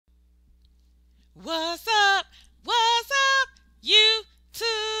What's up? What's up, YouTube?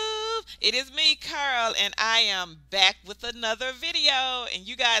 It is me, Carl, and I am back with another video. And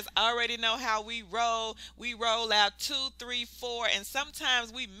you guys already know how we roll. We roll out 2, 3, 4, and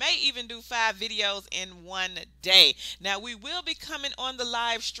sometimes we may even do 5 videos in one day. Now, we will be coming on the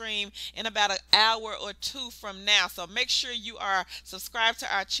live stream in about an hour or two from now. So make sure you are subscribed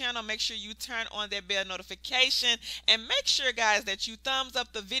to our channel. Make sure you turn on that bell notification. And make sure, guys, that you thumbs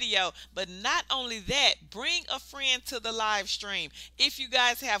up the video. But not only that, bring a friend to the live stream. If you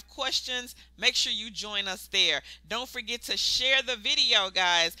guys have questions, make sure you join us there. Don't forget to share the video,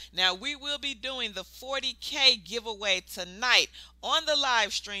 guys. Now, we will be doing the 40K giveaway tonight on the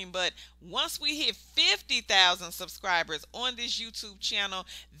live stream, but once we hit 50,000 subscribers on this YouTube channel,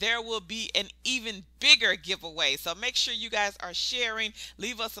 there will be an even bigger giveaway. So make sure you guys are sharing.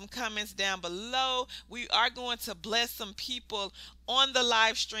 Leave us some comments down below. We are going to bless some people on the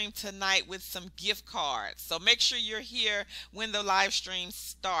live stream tonight with some gift cards. So make sure you're here when the live stream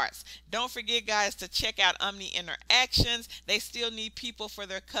starts. Don't forget, guys, to check out Omni Interactions. They still need people for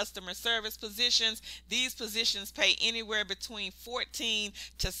their customer service positions. These positions pay anywhere between $14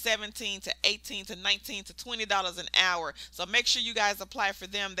 to $17 to $18 to $19 to $20 an hour. So make sure you guys apply for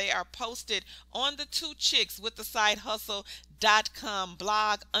them. They are posted on the Two Chicks with the Side Hustle.com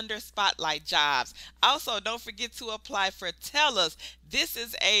blog under Spotlight Jobs. Also, don't forget to apply for Tellus. This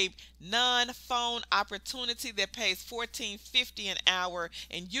is a non-phone opportunity that pays $14.50 an hour,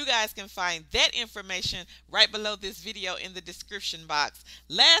 and you guys can find that information right below this video in the description box.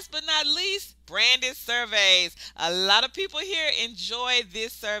 Last but not least, branded surveys. A lot of people here enjoy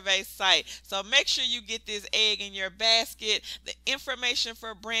this survey site, so make sure you get this egg in your basket. The information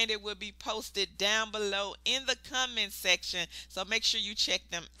for branded will be posted down below in the comment section, so make sure you check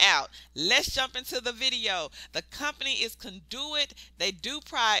them out. Let's jump into the video. The company is Conduit. They do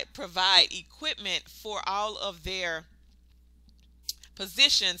provide equipment for all of their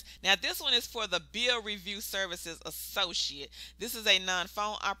positions. Now, this one is for the Bill Review Services Associate. This is a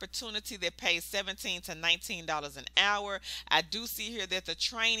non-phone opportunity that pays $17 to $19 an hour. I do see here that the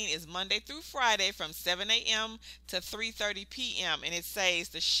training is Monday through Friday from 7 a.m. to 3:30 p.m. and it says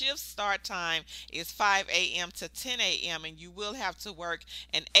the shift start time is 5 a.m. to 10 a.m. and you will have to work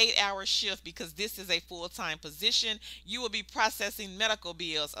an 8-hour shift because this is a full-time position. You will be processing medical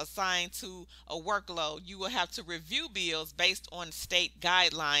bills assigned to a workload. You will have to review bills based on state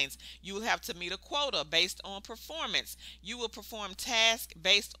guidelines. You will have to meet a quota based on performance. You will perform tasks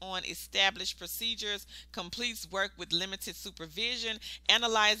based on established procedures, completes work with limited supervision,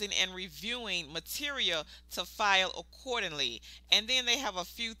 analyzing and reviewing material to file accordingly. And then they have a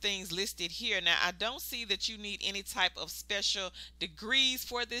few things listed here. Now, I don't see that you need any type of special degrees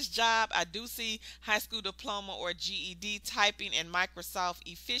for this job. I do see high school diploma or GED, typing and Microsoft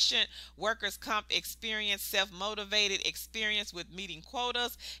efficient, workers' comp experience, self-motivated experience with meeting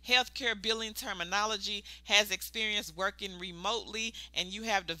quotas, healthcare billing terminology, has experience working remotely, and you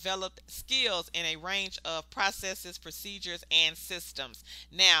have developed skills in a range of processes, procedures, and systems.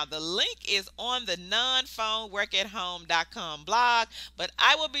 Now, the link is on the nonphoneworkathome.com blog, but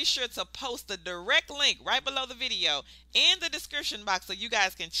I will be sure to post the direct link right below the video in the description box so you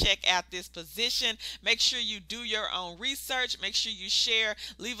guys can check out this position. Make sure you do your own research. Make sure you share.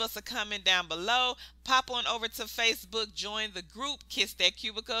 Leave us a comment down below. Pop on over to Facebook, join the group, Kiss That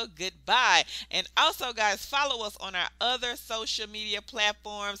Cubicle, goodbye. And also, guys, follow us on our other social media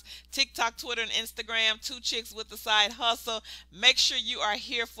platforms, TikTok, Twitter, and Instagram, Two Chicks with the Side Hustle. Make sure you are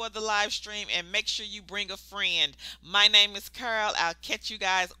here for the live stream and make sure you bring a friend. My name is Carl. I'll catch you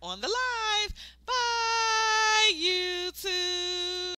guys on the live. Bye, YouTube.